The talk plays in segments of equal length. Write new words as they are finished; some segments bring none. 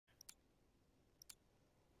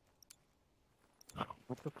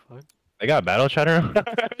What the fuck? They got battle chatter. Who the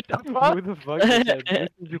fuck is that?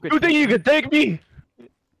 Who think you could take me?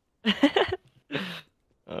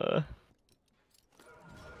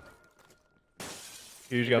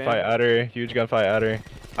 Huge gunfight outer. Huge gunfight outer.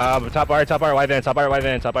 Top bar, white van, top bar, white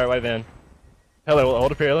van. Pillar,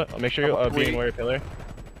 hold a pillar. I'll make sure you're being aware of pillar.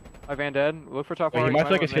 White van dead. Look for top bar. Wait, he might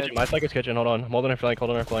flank his kitchen. Might flank his kitchen. Hold on. I'm holding our flank.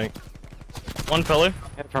 Holding our flank. One pillar.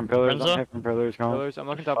 Hit from pillars. Renzo? Hit from pillars. Pillars. I'm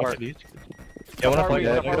looking top bar. Yeah, one flank.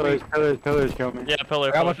 Pillars. Kill me. Yeah,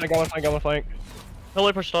 pillar. Got one flank.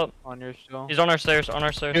 Pillar pushed up. On your still. He's on our stairs.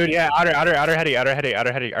 Dude, yeah, outer heady.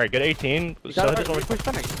 Alright, good 18. So hit this one more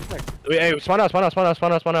time. Hey, spawn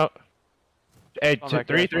out. Hey,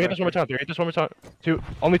 three hit this one more time.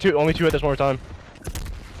 Only two hit this one more time.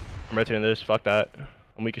 I'm rotating this, fuck that.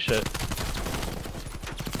 I'm weak as shit.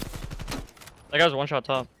 That guy's one shot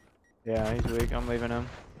top. Yeah, he's weak. I'm leaving him.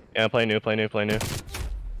 Yeah, play new. Oh,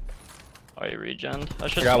 he regened. I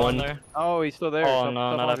should got spawn one there. Oh, he's still there. Oh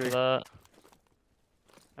no, not after that.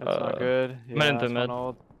 That's not good. Yeah, Mid into mid.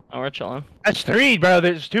 Old. Oh, we're chilling. That's 3, bro.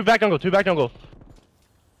 There's 2 back jungle.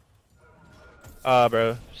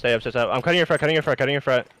 Bro, stay up. I'm cutting your front.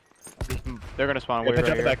 They're gonna spawn. Yeah,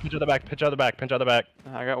 pinch out the back.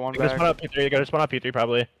 I got one You're gonna back. spawn up P3. You're gonna spawn up P3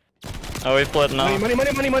 probably. Oh, we flipped now. Money.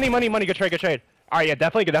 Good trade. Alright, yeah,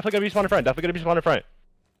 definitely gonna be spawn in front.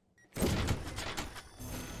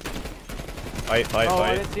 Fight. Oh,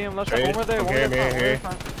 I didn't see him. Let's try one more there. Here.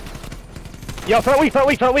 Yo, front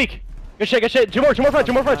weak. Good shit. Two more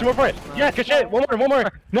front. Yeah, good shit. One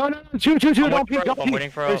more. No. Two. Don't peek. I'm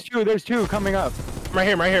waiting for There's two coming up. Right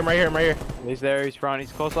here. He's there. He's front.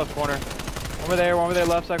 He's close left corner. One over there,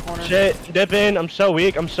 left side corner. Shit, dipping. I'm so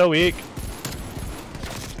weak.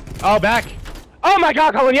 Oh, back. Oh my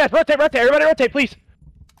god, Colin. Yes, rotate. Everybody rotate, please.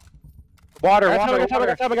 Water. I got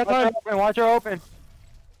time. Water open.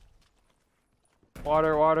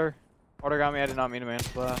 Water got me. I did not mean to, man.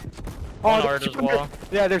 One art as well.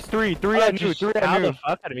 Yeah, there's three. Three I knew. How the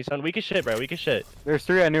fuck out of me, son? Weak as shit, bro. There's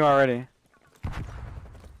 3 I knew already.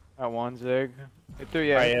 Got one zig.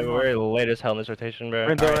 Yeah. Alright, yeah, we're late as hell in this rotation, bro.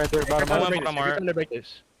 Renzo right there. Take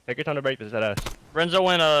your time to break this. That ass. Renzo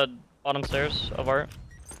went bottom stairs of art.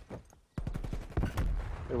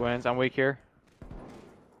 It wins. I'm weak here.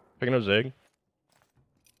 Picking up Zig.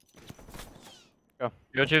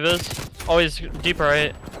 Go to Viz. Oh, he's deep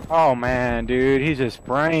right. Oh man, dude, he's just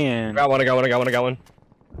spraying. Got one. I got one.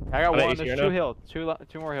 AC There's right 2 hill. Two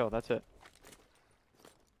more hill. That's it.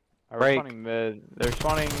 Alright, Break. we're spawning mid. They're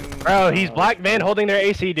spawning. Bro, he's black man holding their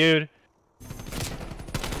AC, dude.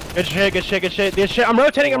 Good shit. This shit. I'm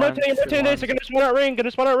rotating this. They're gonna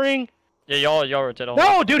spawn out ring. Yeah, y'all rotate all.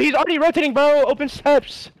 No, dude, he's already rotating, bro. Open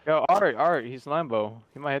steps. Yo, Art, he's Lambo.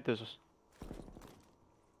 He might hit this.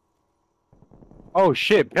 Oh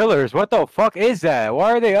shit, pillars. What the fuck is that?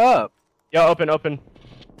 Why are they up? Yo,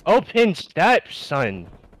 open steps, son.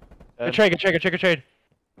 Good trade. You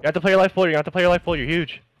have to play your life full. You're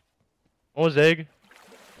huge. One was Zig.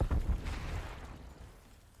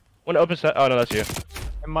 One open set. Oh no, that's you.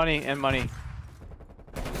 And money.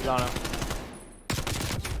 Zano.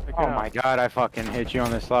 Oh my god, I fucking hit you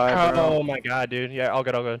on the slide, bro. Oh my god, dude. Yeah, all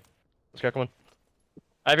good. Let's go, come on.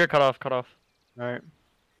 I have your cut off. Alright.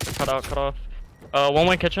 Cut off. One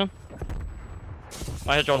way kitchen.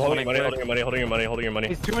 I hit Joel's money. Holding your money.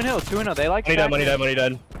 He's 2 in hill. They like Money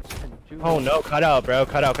dead. Oh no, cut out, bro.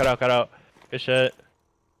 Cut out. Good shit.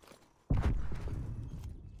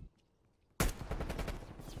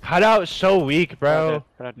 Cut out so weak, bro.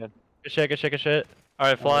 Cut out dead. Good shit.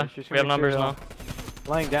 Alright, fly. We have numbers now.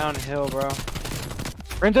 Laying down hill, bro.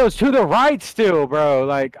 Renzo's to the right still, bro.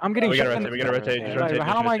 Like, I'm getting shot. We gotta rotate. Just Like, rotate.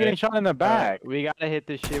 how am I getting shot in the back? We gotta hit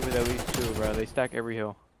this shit with at least 2, bro. They stack every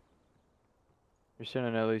hill. You're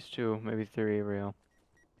sending at least 2, maybe 3 every hill.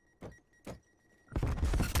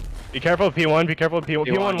 Be careful of P1.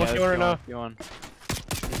 P1, what's going on right now? P1.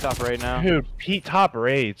 He's top right now. Dude, top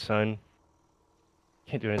raid, son.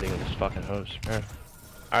 Can't do anything with this fucking host, bro.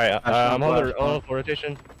 Alright, I'm holding full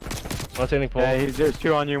rotation. Rotating full. Yeah, there's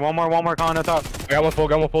 2 on you. One more con on top. I got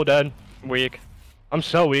one full dead. Weak. I'm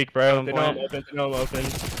so weak, bro. They know I'm open.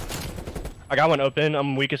 I got one open.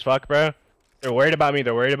 I'm weak as fuck, bro. They're worried about me.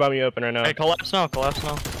 Open right now. Hey, collapse now.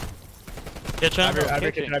 Kitchen. Have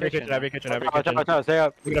your kitchen. Watch out, stay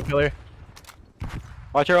up. We got a pillar.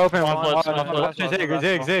 Watch your open. One flip. Watch your zig. They're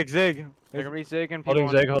gonna be Zig and Holding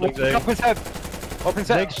P1. Zig. Open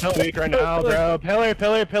set. Zig's so weak right now, bro. Pillar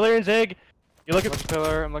and Zig. You looking Looking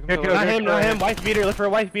pillar, I'm looking Here, pillar. Not him. Wife beater. Look for a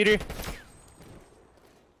wife beater.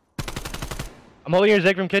 I'm holding your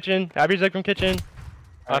Zig from kitchen. Have your Zig from kitchen.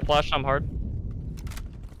 I flashed him hard.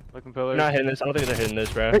 Looking They're pillars. not hitting this. I don't think they're hitting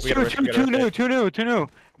this, bro. It's We gotta risk- two new.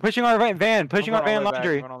 Pushing our van, pushing our van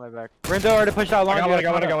laundry. Going all the way back. Renzo already pushed out I laundry.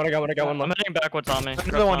 got one. I'm heading backwards on me.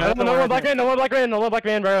 Another one, No more black van, no more black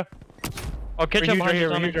van, bro. Oh, kitchen Right behind you,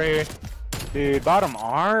 Tommy. here. Dude, bottom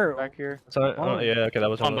R. Back here. So, oh yeah, okay, that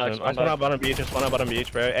was one of them. I spawned out bottom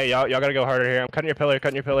beach, bro. Hey, y'all gotta go harder here. I'm cutting your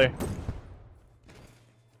pillar.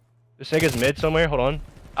 This thing is mid somewhere. Hold on.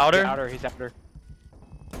 Outer. He's outer.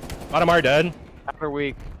 Bottom R dead. Outer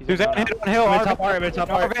weak. Who's that hit on hill? Top R, top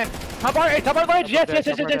R. Top R, hey, top R ledge. Yes.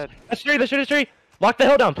 That's three. Lock the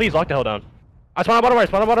hill down, please. Lock the hill down. I spawn on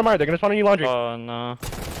bottom R. They're gonna spawn on you laundry. Oh no.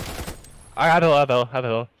 I have the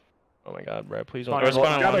hill. Oh my god, bro. Please don't.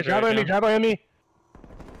 Grab on me.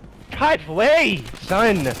 God, play,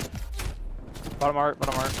 son. Bottom art.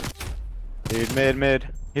 Dude, mid.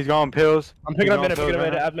 He's going pills. I'm picking up mid.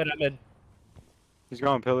 At mid. He's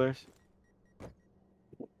going pillars. I'm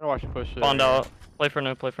gonna watch you push it. Spawned out. Play for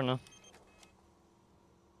no.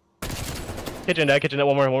 Kitchen dead.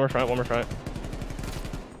 One more front.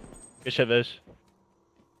 Good shit, Viz.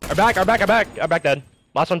 Our back dead.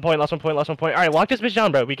 Last one point. Alright, lock this bitch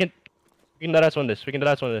down, bro. We can dead ass win this.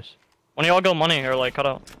 When y'all go money or like cut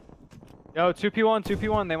out. Yo,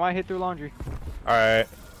 2p1. They might hit through laundry. Alright.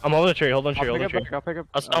 I'm holding the tree. I'll pick up.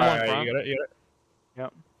 I'll stun one Alright, front. you got it.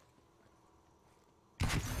 Yep.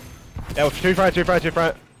 Yeah, two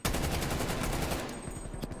front.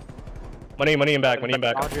 Money in back.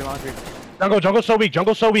 Laundry.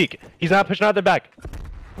 Jungle's so weak. He's not pushing out the back.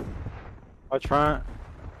 Watch front.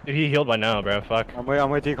 Dude, he healed by now, bro. Fuck. I'm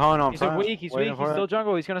with you calling on front. He's weak. He's still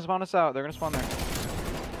jungle. He's gonna spawn us out. They're gonna spawn there.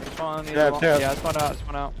 Yeah,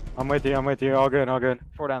 spawn out. I'm with you. All good.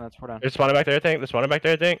 4 down. That's 4 down. They're spawning back there,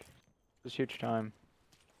 I think. It's huge time.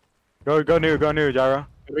 Go new, Gyro.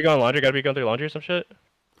 Gotta be going through laundry or some shit.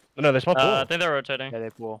 No, they spawn pool. I think they're rotating. Yeah, they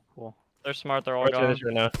pull. They're smart. They're all Rotating gone.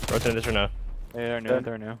 this right now. Yeah,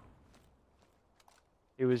 they're new.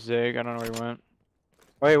 He was Zig. I don't know where he went.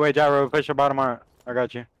 Wait, Gyro, push your bottom art. I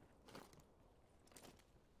got you.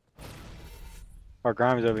 Oh,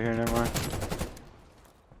 Grimes over here, never mind.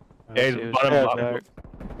 Yeah, he's bottom.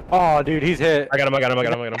 Oh, dude, he's hit. I got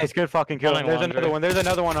him. It's good fucking kill. There's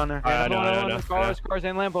another one on there. I know. Cars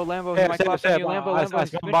and Lambo. Yeah, He might collapse on you. I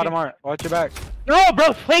Lambo. bottom art. Watch your back. No,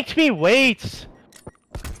 bro, flanked me. Wait.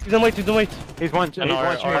 He's on wait. He's one.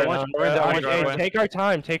 Hey, take our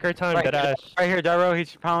time. Dead ass. Right here, Gyro.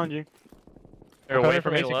 He's pounding you. They're away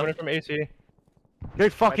from me coming left. from AC.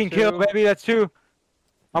 Good fucking That's kill, two. baby. That's 2.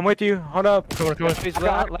 I'm with you. Hold up. Come on. He's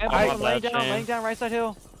I'm laying down right side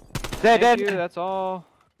hill. Dead. That's all.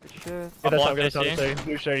 Good shit. Yeah, I'll block that's AC.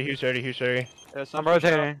 Huge 30. Yeah, I'm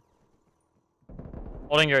rotating.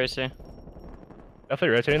 Holding your AC.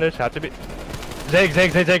 Definitely rotating this. Have to be. Zig.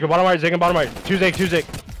 Bottom right. Zig and bottom right. Two Zig.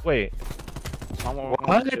 Wait.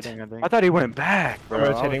 What? I thought he went back, bro.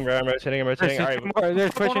 I'm rotating. Alright.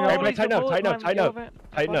 There's pushing. Everybody tighten up.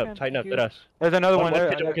 Dead ass. There's another one.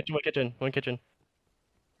 One kitchen.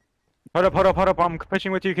 Hold up. I'm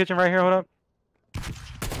pushing with you. Kitchen right here. Hold up.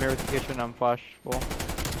 I'm here with the kitchen. I'm flash full.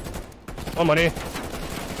 One money.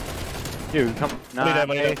 Dude, come.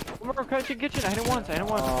 Money dead. One more kitchen. I hit him once. He's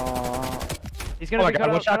Oh gonna my be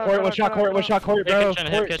god, one shot court, bro.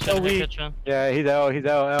 Hit kitchen. Yeah, he's L.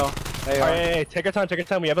 Alright, take our time.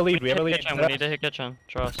 We have a lead. We need to hit kitchen.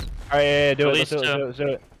 Trust. Alright, do it. Let's do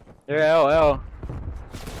it. Yeah, L.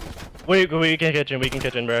 We can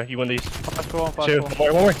kitchen, bro. You win these. Flash full.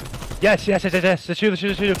 One more. Yes. Let's shoot.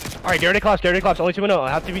 Alright, get ready collapse. Only 2-0. I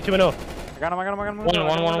have to be 2-0. I got him.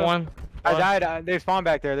 One. I died. They spawned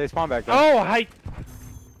back there. Oh, I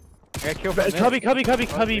got killed.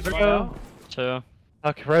 cubby, bro. 2.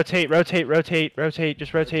 Okay, rotate.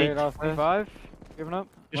 Just rotate. 25. Giving up.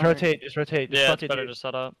 Just rotate. Yeah, it's better to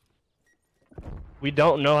set up. We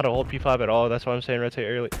don't know how to hold P5 at all. That's why I'm saying rotate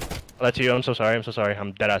early. Oh, that's you. I'm so sorry.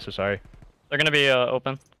 I'm dead ass so sorry. They're gonna be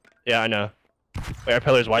open. Yeah, I know. Wait, our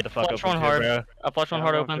pillar's wide the fuck Flash open one hard. bro. I flash one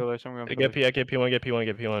hard open. Get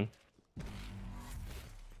P1.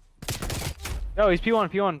 No, he's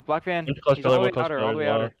P1. Black van. Close He's pillar, all the way close outer.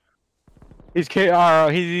 pillar. He's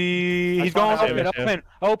going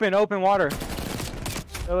open water.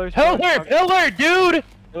 Pillar, dude!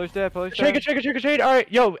 Pillar's dead. Trade.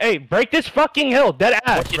 Alright, yo, hey, break this fucking hill. Dead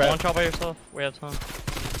ass, You bro. don't drop by yourself. We have time.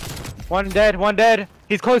 One dead.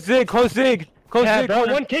 He's close zig. Yeah, bro,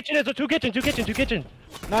 one kitchen is a two kitchen.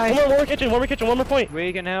 Nice. One more kitchen, one more point.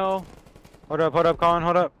 We can hill. Hold up, Colin,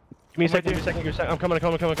 hold up. Give me a second. I'm coming.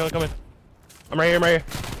 I'm right here.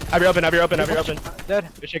 Have your open. Dead.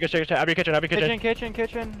 Shake. Have your kitchen.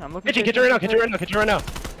 Kitchen. I'm looking. Kitchen right now.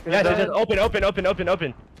 Yes, it says open.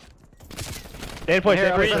 Stand point.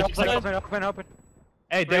 Open.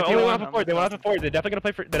 Hey, they only went off a fort. They went off a fort. They're definitely gonna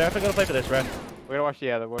play for. They're definitely gonna play for this, bro. We're gonna watch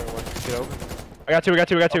the other. We're gonna watch. Get open. I got two. We got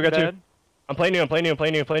two. We got two. We got two. Dead. I'm playing you. I'm playing you. I'm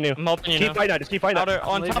playing you. I'm playing you. I'm helping you Keep now. fighting that. Just keep fighting that. Outer,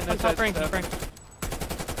 on top, top ring, top ring.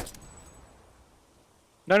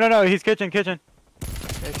 No, he's kitchen.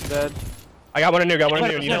 It's dead. I got one in you. Got one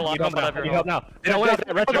in you. Whatever, You help now. whatever. You help now. They don't want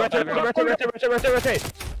to. Rotate.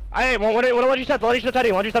 Hey, what do you step? Laundry step,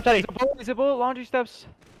 Teddy. Laundry step, Teddy. He's a bullet. Laundry steps.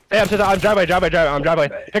 Hey, I'm driveway. I'm driveway.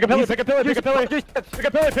 Pick a pillar. Pick a pillar. Pick a pillar. Pick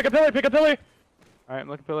a pillar. Pick a pillar. Pick a pillar. All right, I'm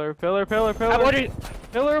looking pillar. Pillar. Laundry.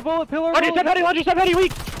 Pillar bullet. Pillar. Laundry step, Teddy. Laundry step, Teddy.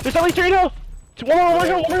 Weak. There's only 3 hill. One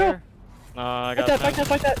more. I Fight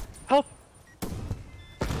got that. Help.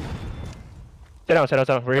 Sit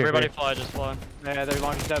down. We're here. Everybody fly, just fly. Yeah, there's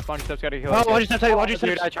laundry steps. Laundry steps gotta heal. Oh, laundry step, Teddy. Laundry step.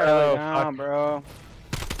 Dude, I tried to lay down, bro.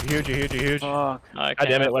 Huge. Fuck. God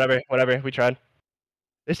damn it. Whatever. We tried.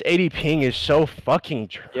 This 80 ping is so fucking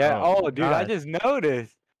dry. Yeah. Oh, dude, I just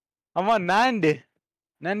noticed. I'm on 90.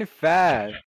 95.